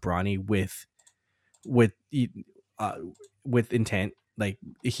around Bronny with uh, with intent? Like,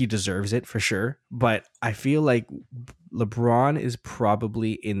 he deserves it for sure, but I feel like LeBron is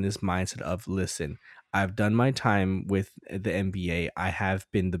probably in this mindset of, listen, I've done my time with the NBA. I have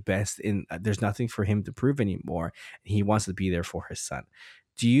been the best in. There's nothing for him to prove anymore. He wants to be there for his son.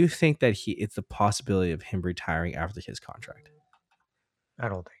 Do you think that it's a possibility of him retiring after his contract? I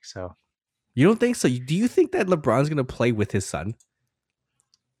don't think so. You don't think so? Do you think that LeBron's going to play with his son?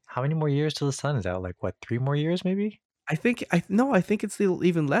 How many more years till the sun is out? Like what, 3 more years maybe? I think it's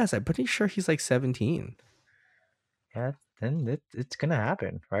even less. I'm pretty sure he's like 17. Yeah, then it's gonna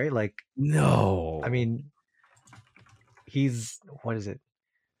happen, right? Like, No. I mean, he's what is it?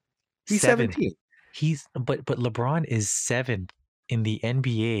 He's 7. 17. But LeBron is 7th in the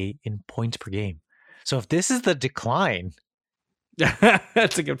NBA in points per game. So if this is the decline,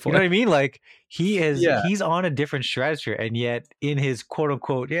 That's a good point. you know what I mean? Like, Yeah. he's on a different stratosphere, and yet in his quote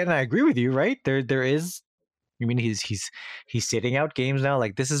unquote, yeah, and I agree with you, right? There is. I mean, he's sitting out games now.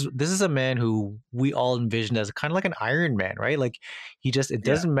 Like, this is a man who we all envisioned as kind of like an Iron Man, right? Like, it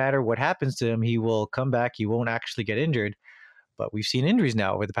doesn't matter what happens to him, he will come back. He won't actually get injured. But we've seen injuries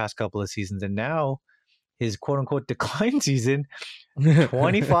now over the past couple of seasons, and now his quote unquote decline season,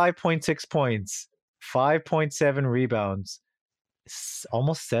 25.6 points, 5.7 rebounds,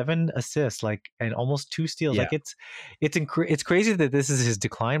 almost 7 assists, like, and almost 2 steals. Yeah. Like, it's crazy that this is his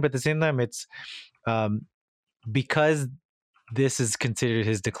decline, but at the same time, it's because this is considered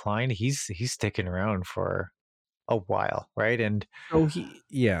his decline, he's sticking around for a while, right? And So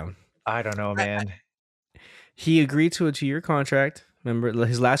I don't know, man. he agreed to a 2-year contract. Remember,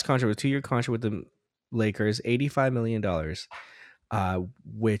 his last contract was a 2-year contract with the Lakers, $85 million,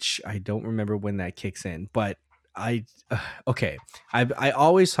 which I don't remember when that kicks in. But I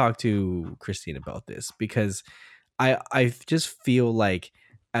always talk to Christine about this because I just feel like,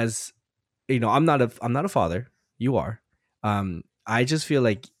 as you know, I'm not a father. You are. I just feel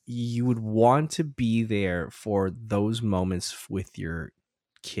like you would want to be there for those moments with your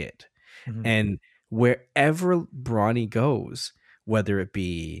kid. Mhm. And wherever Bronny goes, whether it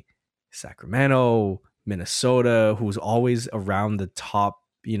be Sacramento, Minnesota, who's always around the top,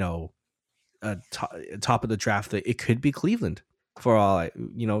 top of the draft, it could be Cleveland for all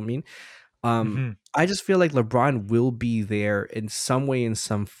you know what I mean? Mhm. I just feel like LeBron will be there in some way, in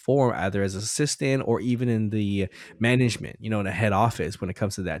some form, either as assistant or even in the management, in the head office when it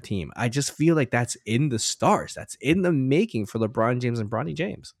comes to that team. I just feel like that's in the stars. That's in the making for LeBron James and Bronny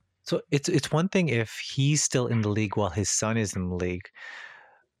James. So it's one thing if he's still in the league while his son is in the league,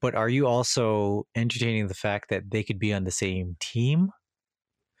 but are you also entertaining the fact that they could be on the same team?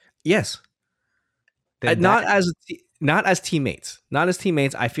 Yes. Then Not as teammates. Not as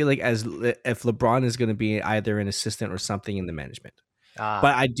teammates. I feel like if LeBron is going to be either an assistant or something in the management.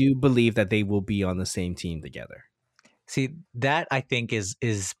 But I do believe that they will be on the same team together. See, that I think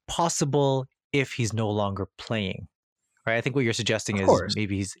is possible if he's no longer playing. Right? I think what you're suggesting Of is course.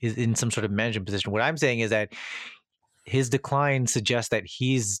 maybe he's in some sort of management position. What I'm saying is that his decline suggests that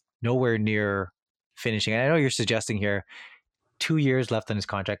he's nowhere near finishing. And I know you're suggesting here 2 years left on his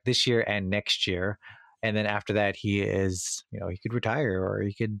contract, this year and next year. And then after that, he is, he could retire, or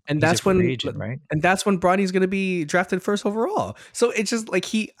he could. And he's that's a free when agent, right? And that's when Bronny's going to be drafted first overall. So it's just like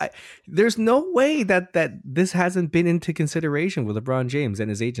there's no way that this hasn't been into consideration with LeBron James and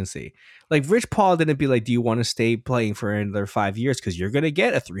his agency. Like, Rich Paul didn't be like, do you want to stay playing for another 5 years because you're going to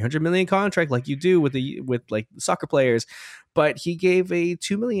get a $300 million contract like you do with like soccer players? But he gave a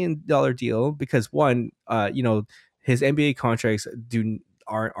 $2 million deal because, one, his NBA contracts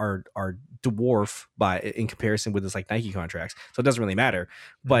are dwarf in comparison with his like Nike contracts, so it doesn't really matter.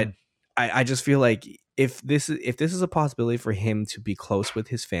 But I just feel like if this is a possibility for him to be close with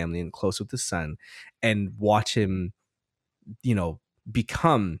his family and close with his son, and watch him,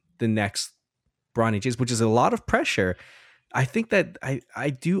 become the next Bronny James, which is a lot of pressure. I think that I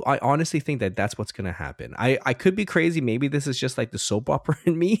honestly think that that's what's going to happen. I could be crazy. Maybe this is just like the soap opera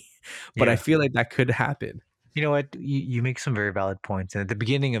in me, but I feel like that could happen. You know what? You make some very valid points. And at the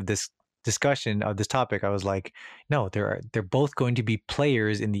beginning of this discussion of this topic, I was like, no, they're both going to be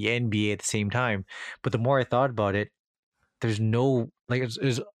players in the NBA at the same time. But the more I thought about it, there's a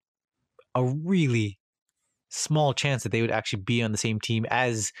really small chance that they would actually be on the same team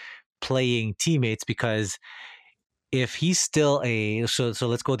as playing teammates, because if he's still so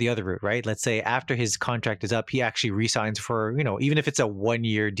let's go the other route, right? Let's say after his contract is up, he actually resigns for, even if it's a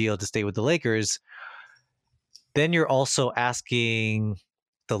 1-year deal to stay with the Lakers, then you're also asking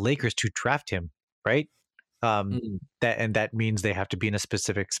the Lakers to draft him, right? Mm, That means they have to be in a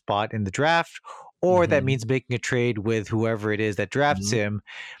specific spot in the draft, or that mhm, means making a trade with whoever it is that drafts mhm, him.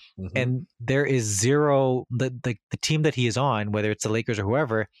 mhm. And there is zero, the team that he is on, whether it's the Lakers or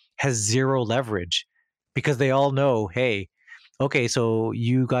whoever, has zero leverage because they all know, hey, okay, so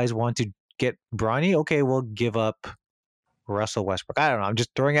you guys want to get Bronny? Okay, we'll give up Russell Westbrook. I don't know. I'm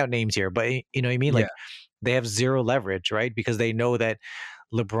just throwing out names here, but you know what I mean? Yeah. Like they have zero leverage, right? Because they know that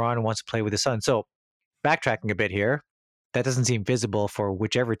LeBron wants to play with his son. So backtracking a bit here, that doesn't seem visible for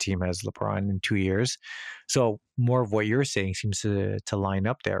whichever team has LeBron in 2 years. So more of what you're saying seems to line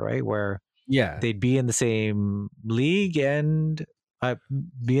up there, right? Where Yeah. they'd be in the same league and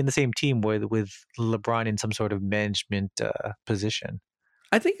be in the same team with LeBron in some sort of management position.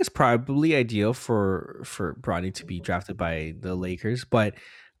 I think it's probably ideal for Bronny to be drafted by the Lakers, but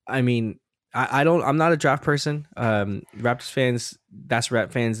I mean, I don't. I'm not a draft person. Raptors fans, that's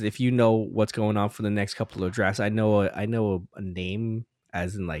Rap fans. If you know what's going on for the next couple of drafts, I know a name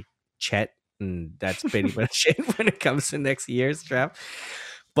as in like Chet, and that's pretty much it when it comes to next year's draft.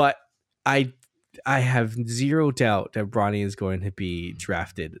 But I I have zero doubt that Bronny is going to be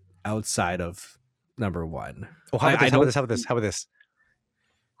drafted outside of number one. Oh, how about I this? How about don't. this? How about this? How about this?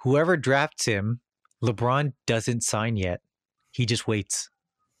 Whoever drafts him, LeBron doesn't sign yet. He just waits.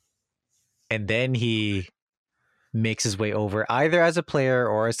 And then he makes his way over either as a player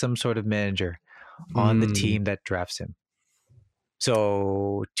or as some sort of manager on the Mm, team that drafts him.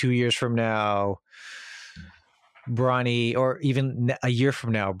 So 2 years from now, Bronny, or even a year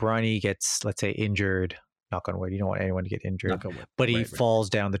from now, Bronny gets, let's say, injured. Knock on wood. You don't want anyone to get injured, knock on wood. but he Right. falls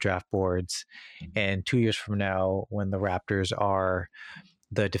down the draft boards. And 2 years from now, when the Raptors are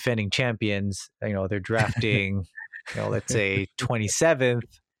the defending champions, you know, they're drafting, you know, let's say 27th,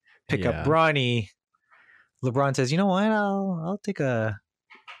 pick up Yeah. Bronny. LeBron says, you know what? I'll take a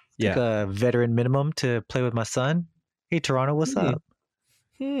veteran minimum to play with my son. Hey, Toronto, what's Hmm. up?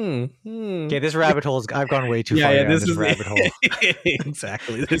 Hmm. Okay, this rabbit hole I've gone way too far down this rabbit hole.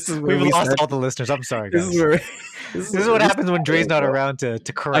 Exactly. This is where We've we lost start. all the listeners. I'm sorry, This guys. is where This is what happens when Dre's not around to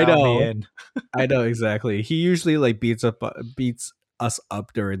corral me in. I know exactly. He usually like beats us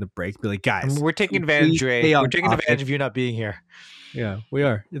up during the break. Be like, guys, We're taking can you advantage, please Dre. stay We're on taking topic?" advantage of you not being here. Yeah, we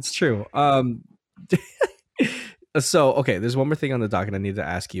are. It's true. So okay, there's one more thing on the docket I need to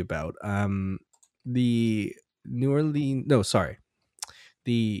ask you about. The New Orleans. No, sorry.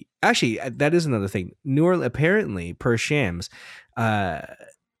 The actually that is another thing. New Orleans apparently per Shams, uh,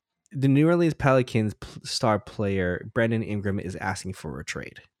 the New Orleans Pelicans star player Brandon Ingram is asking for a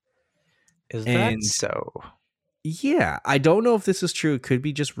trade. Is And that so? yeah, I don't know if this is true. It could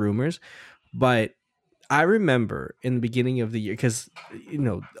be just rumors, but I remember in the beginning of the year because you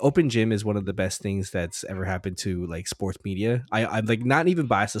know open gym is one of the best things that's ever happened to like sports media. I'm like not even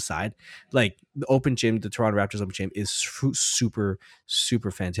biased aside, like the open gym, the Toronto Raptors open gym is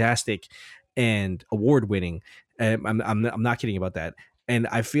super fantastic and award winning. I'm not kidding about that. And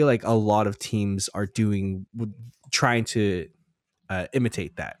I feel like a lot of teams are trying to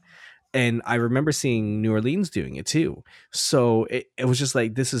imitate that. And I remember seeing New Orleans doing it too. So it was just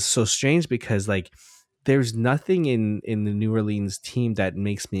like this is so strange because like there's nothing in the New Orleans team that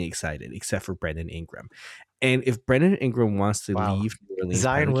makes me excited except for Brandon Ingram. And if Brandon Ingram wants to Wow. leave New Orleans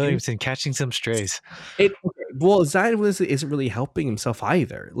Zion Pelicans, Williamson catching some strays. Zion Williamson isn't really helping himself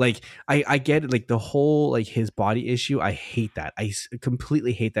either. Like I get it, like the whole like his body issue. I hate that.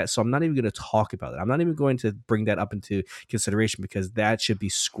 Completely hate that. So I'm not even going to talk about it. I'm not even going to bring that up into consideration because that should be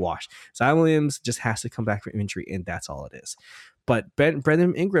squashed. Zion Williams just has to come back from injury, and that's all it is. But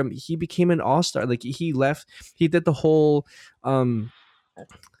Brandon Ingram, he became an all-star. Like he left, he did the whole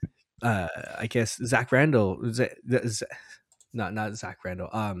I guess Zach Randall, not Zach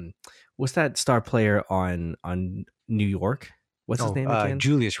Randall. What's that star player on New York? What's his name again?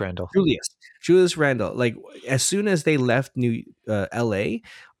 Julius Randle. Julius Randle. Like as soon as they left L.A.,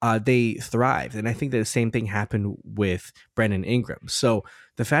 they thrived, and I think that the same thing happened with Brandon Ingram. So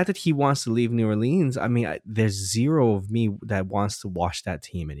the fact that he wants to leave New Orleans, I mean, there's zero of me that wants to watch that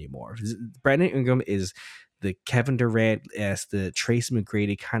team anymore. Brandon Ingram is the Kevin Durant as the Tracy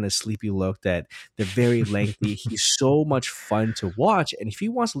McGrady kind of sleepy look that they're very lengthy. He's so much fun to watch, and if he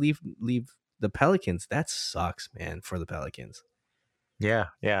wants to leave the Pelicans, that sucks, man, for the Pelicans. Yeah,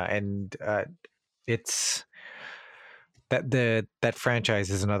 and it's that franchise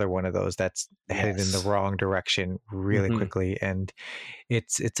is another one of those that's headed in the wrong direction really quickly, and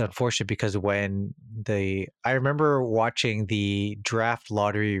it's unfortunate because I remember watching the draft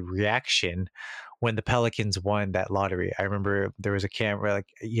lottery reaction when the Pelicans won that lottery. I remember there was a camera, like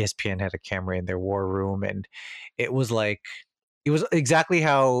ESPN had a camera in their war room, and it was exactly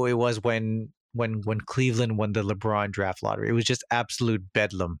how it was when when Cleveland won the LeBron draft lottery. It was just absolute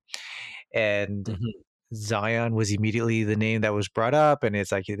bedlam, and Zion was immediately the name that was brought up, and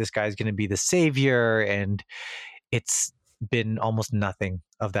it's like this guy's going to be the savior, and it's been almost nothing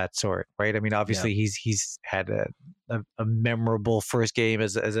of that sort, right? I mean, obviously he's had a memorable first game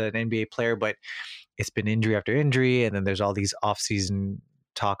as an NBA player, but it's been injury after injury, and then there's all these offseason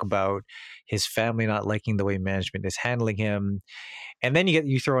talk about his family not liking the way management is handling him, and then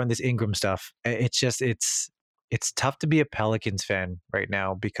you throw in this Ingram stuff. It's just it's tough to be a Pelicans fan right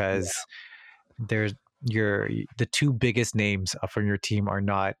now because there's the two biggest names from your team are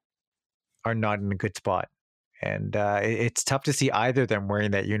not in a good spot, and it's tough to see either of them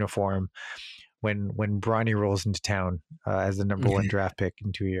wearing that uniform when Bronny rolls into town as the number one draft pick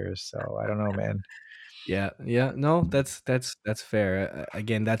in 2 years. So I don't know, man. Yeah, no, that's fair.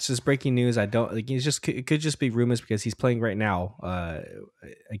 Again, that's just breaking news. I don't like it could just be rumors because he's playing right now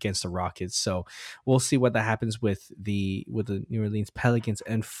against the Rockets. So we'll see what that happens with the New Orleans Pelicans.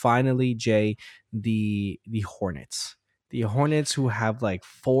 And finally, Jay, the Hornets. The Hornets, who have like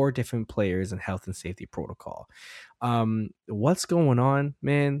 4 different players in health and safety protocol. What's going on,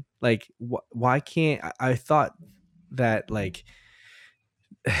 man? Like, why can't I thought that like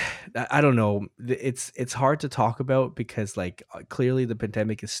I don't know. It's hard to talk about because like clearly the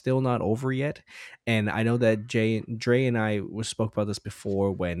pandemic is still not over yet, and I know that Dre and I spoke about this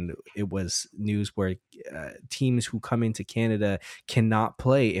before when it was news where teams who come into Canada cannot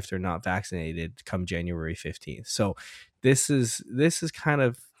play if they're not vaccinated come January 15th. So this is kind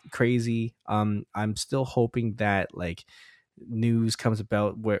of crazy. I'm still hoping that like news comes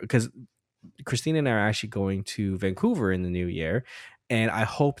about where because Christina and I are actually going to Vancouver in the new year, and I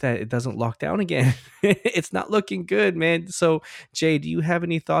hope that it doesn't lock down again. It's not looking good, man. So, Jay, do you have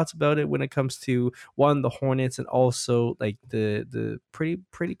any thoughts about it when it comes to the Hornets and also like the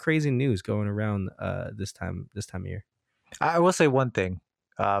pretty crazy news going around this time of year? I will say one thing.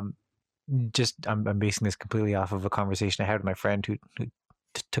 I'm basing this completely off of a conversation I had with my friend who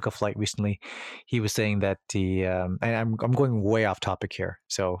took a flight recently. He was saying that and I'm going way off topic here,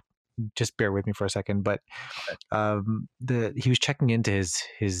 so just bear with me for a second, but he was checking into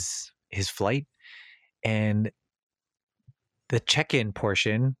his flight, and the check-in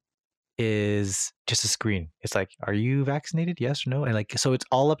portion is just a screen. It's like, are you vaccinated? Yes or no? And like, so it's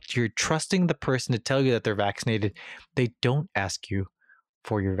all up to you're trusting the person to tell you that they're vaccinated. They don't ask you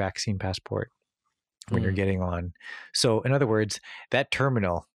for your vaccine passport when you're getting on. So in other words, that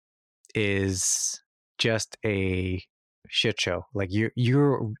terminal is just a shit show. Like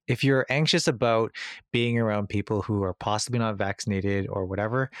you're if you're anxious about being around people who are possibly not vaccinated or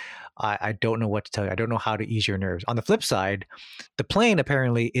whatever, I don't know what to tell you. I don't know how to ease your nerves. On the flip side, the plane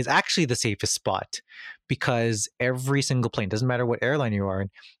apparently is actually the safest spot because every single plane, doesn't matter what airline you are in,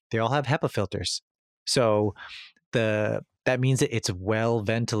 they all have HEPA filters. So that means that it's well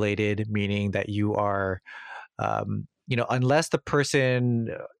ventilated, meaning that you are unless the person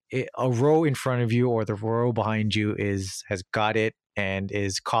a row in front of you or the row behind you has got it and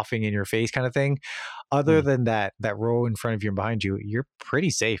is coughing in your face kind of thing. Other than that row in front of you and behind you, you're pretty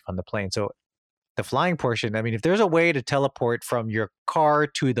safe on the plane. So the flying portion, I mean, if there's a way to teleport from your car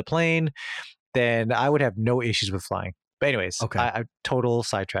to the plane, then I would have no issues with flying. But anyways, okay. I total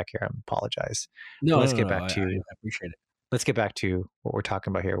sidetrack here. I apologize. No, let's get back to. I appreciate it. Let's get back to what we're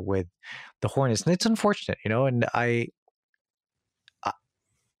talking about here with the Hornets, and it's unfortunate, and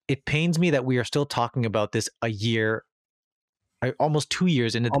it pains me that we are still talking about this a year, almost 2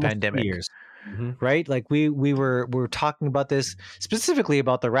 years into the pandemic. 2 years. Right? Like we were talking about this specifically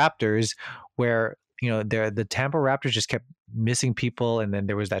about the Raptors, where the Tampa Raptors just kept missing people, and then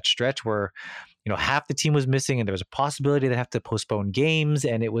there was that stretch where half the team was missing, and there was a possibility they have to postpone games,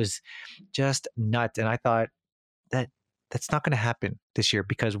 and it was just nuts. And I thought that's not going to happen this year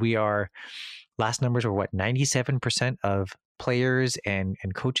because last numbers were 97% of players and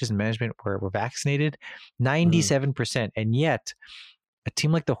coaches and management were vaccinated, 97%. And yet a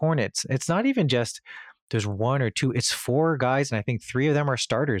team like the Hornets, it's not even just there's 1 or 2, it's 4 guys, and I think 3 of them are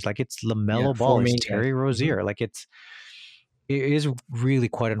starters. Like it's LaMelo Ball, it's Terry Rozier. Like it is really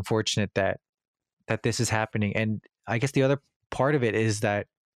quite unfortunate that this is happening. And I guess the other part of it is that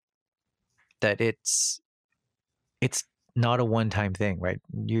it's not a one-time thing, right?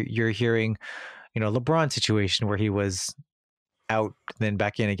 You're hearing, LeBron's situation where he was out, then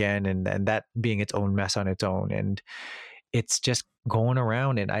back in again, and that being its own mess on its own, and it's just going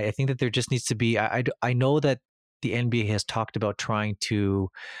around. And I think that there just needs to be. I know that the NBA has talked about trying to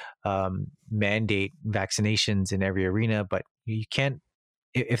mandate vaccinations in every arena, but you can't.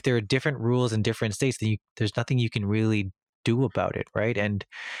 If there are different rules in different states, then there's nothing you can really do about it, right? And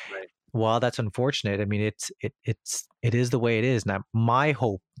while that's unfortunate, I mean, it is the way it is. Now, my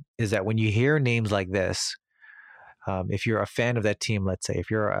hope is that when you hear names like this, if you're a fan of that team, let's say,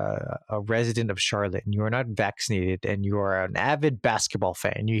 if you're a resident of Charlotte and you are not vaccinated and you are an avid basketball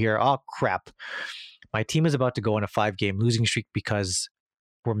fan, you hear, oh crap, my team is about to go on a 5-game losing streak because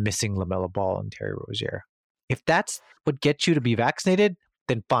we're missing LaMelo Ball and Terry Rozier. If that's what gets you to be vaccinated,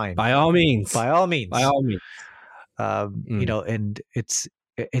 then fine. By all means. By all means. By all means. You know, and it's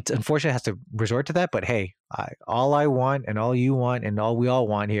unfortunate it has to resort to that, but hey, all I want and all you want and all we all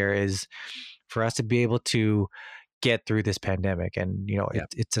want here is for us to be able to get through this pandemic. And, you know,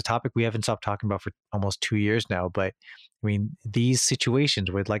 it's a topic we haven't stopped talking about for almost 2 years now. But I mean, these situations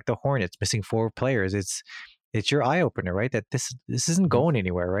with like the Hornets missing 4 players, it's your eye opener, right? That this isn't going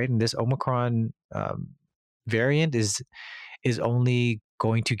anywhere, right? And this Omicron variant is only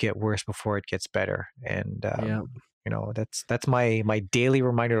going to get worse before it gets better. And you know, that's my daily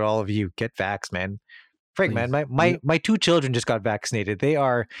reminder to all of you: get vaxxed, man. Frank, man, my 2 children just got vaccinated. They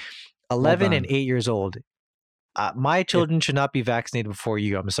are 11 and 8 years old. My children should not be vaccinated before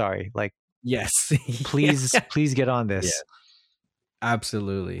you. I'm sorry. Like, yes, please get on this. Yeah.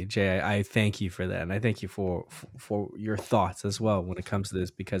 Absolutely, Jay. I thank you for that, and I thank you for your thoughts as well when it comes to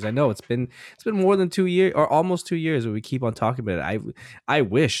this, because I know it's been more than 2 years or almost 2 years where we keep on talking about it. I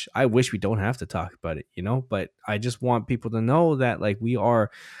wish we don't have to talk about it, you know. But I just want people to know that like we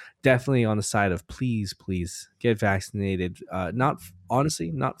are definitely on the side of please get vaccinated. Not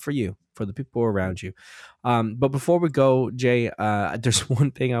for you, for the people around you. But before we go, Jay, there's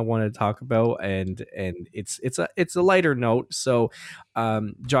one thing I want to talk about, and it's a lighter note. So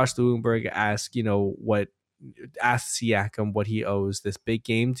Josh Lewenberg asked Siakam what he owes this big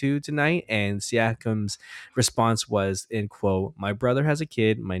game to tonight, and Siakam's response was, in quote, "My brother has a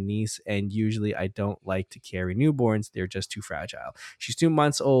kid, my niece, and usually I don't like to carry newborns. They're just too fragile. She's 2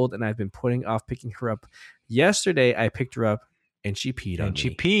 months old, and I've been putting off picking her up. Yesterday I picked her up and she peed on me.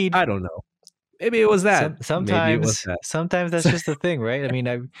 She peed. I don't know. Maybe it was that. Sometimes that's just the thing, right? I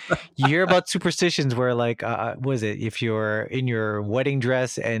mean, you hear about superstitions where, like, was it if you're in your wedding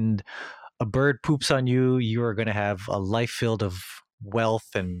dress and a bird poops on you, you are going to have a life filled of wealth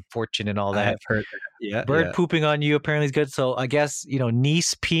and fortune and all that. I've heard that. Yeah. Bird pooping on you apparently is good. So I guess, you know,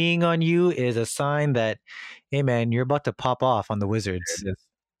 niece peeing on you is a sign that, hey man, you're about to pop off on the Wizards.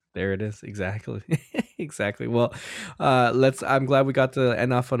 There it is. Exactly. Exactly. Well, I'm glad we got to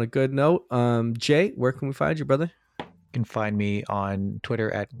end off on a good note. Jay, where can we find you, brother? You can find me on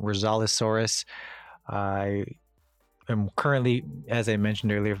Twitter at Rosalesaurus. I am currently, as I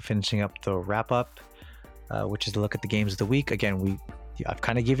mentioned earlier, finishing up the wrap up, which is to look at the games of the week. Again, I've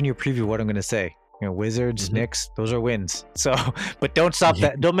kind of given you a preview of what I'm going to say. You know, Wizards, Knicks, those are wins. So, but don't stop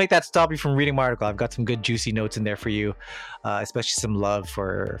that. Don't make that stop you from reading my article. I've got some good juicy notes in there for you, especially some love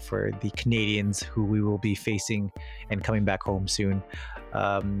for the Canadians who we will be facing and coming back home soon.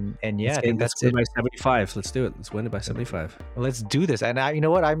 And yeah, I think that's it. By 75. Let's do it. Let's win it by 75. Let's do this. And you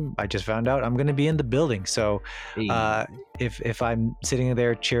know what? I just found out I'm going to be in the building. So if I'm sitting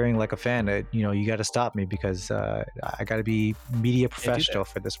there cheering like a fan, you got to stop me because I got to be media professional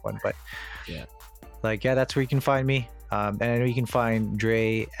for this one. But that's where you can find me. And I know you can find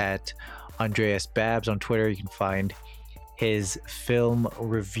Dre at Andreas Babs on Twitter. You can find his film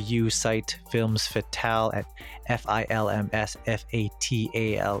review site, Films Fatale, at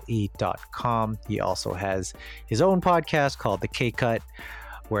FILMSFATALE.com. He also has his own podcast called The K-Cut,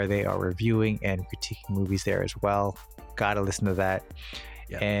 where they are reviewing and critiquing movies there as well. Gotta listen to that.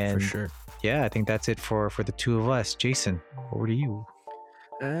 Yeah, and for sure. Yeah, I think that's it for the two of us. Jason, over to you.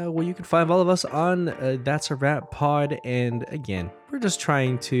 Well, you can find all of us on That's a Wrap Pod. And again, we're just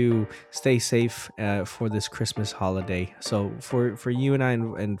trying to stay safe for this Christmas holiday. So for you and I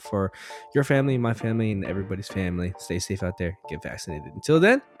and for your family, my family, and everybody's family, stay safe out there. Get vaccinated. Until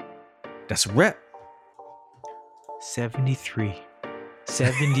then, that's a wrap. 73.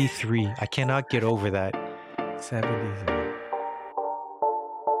 I cannot get over that. 73.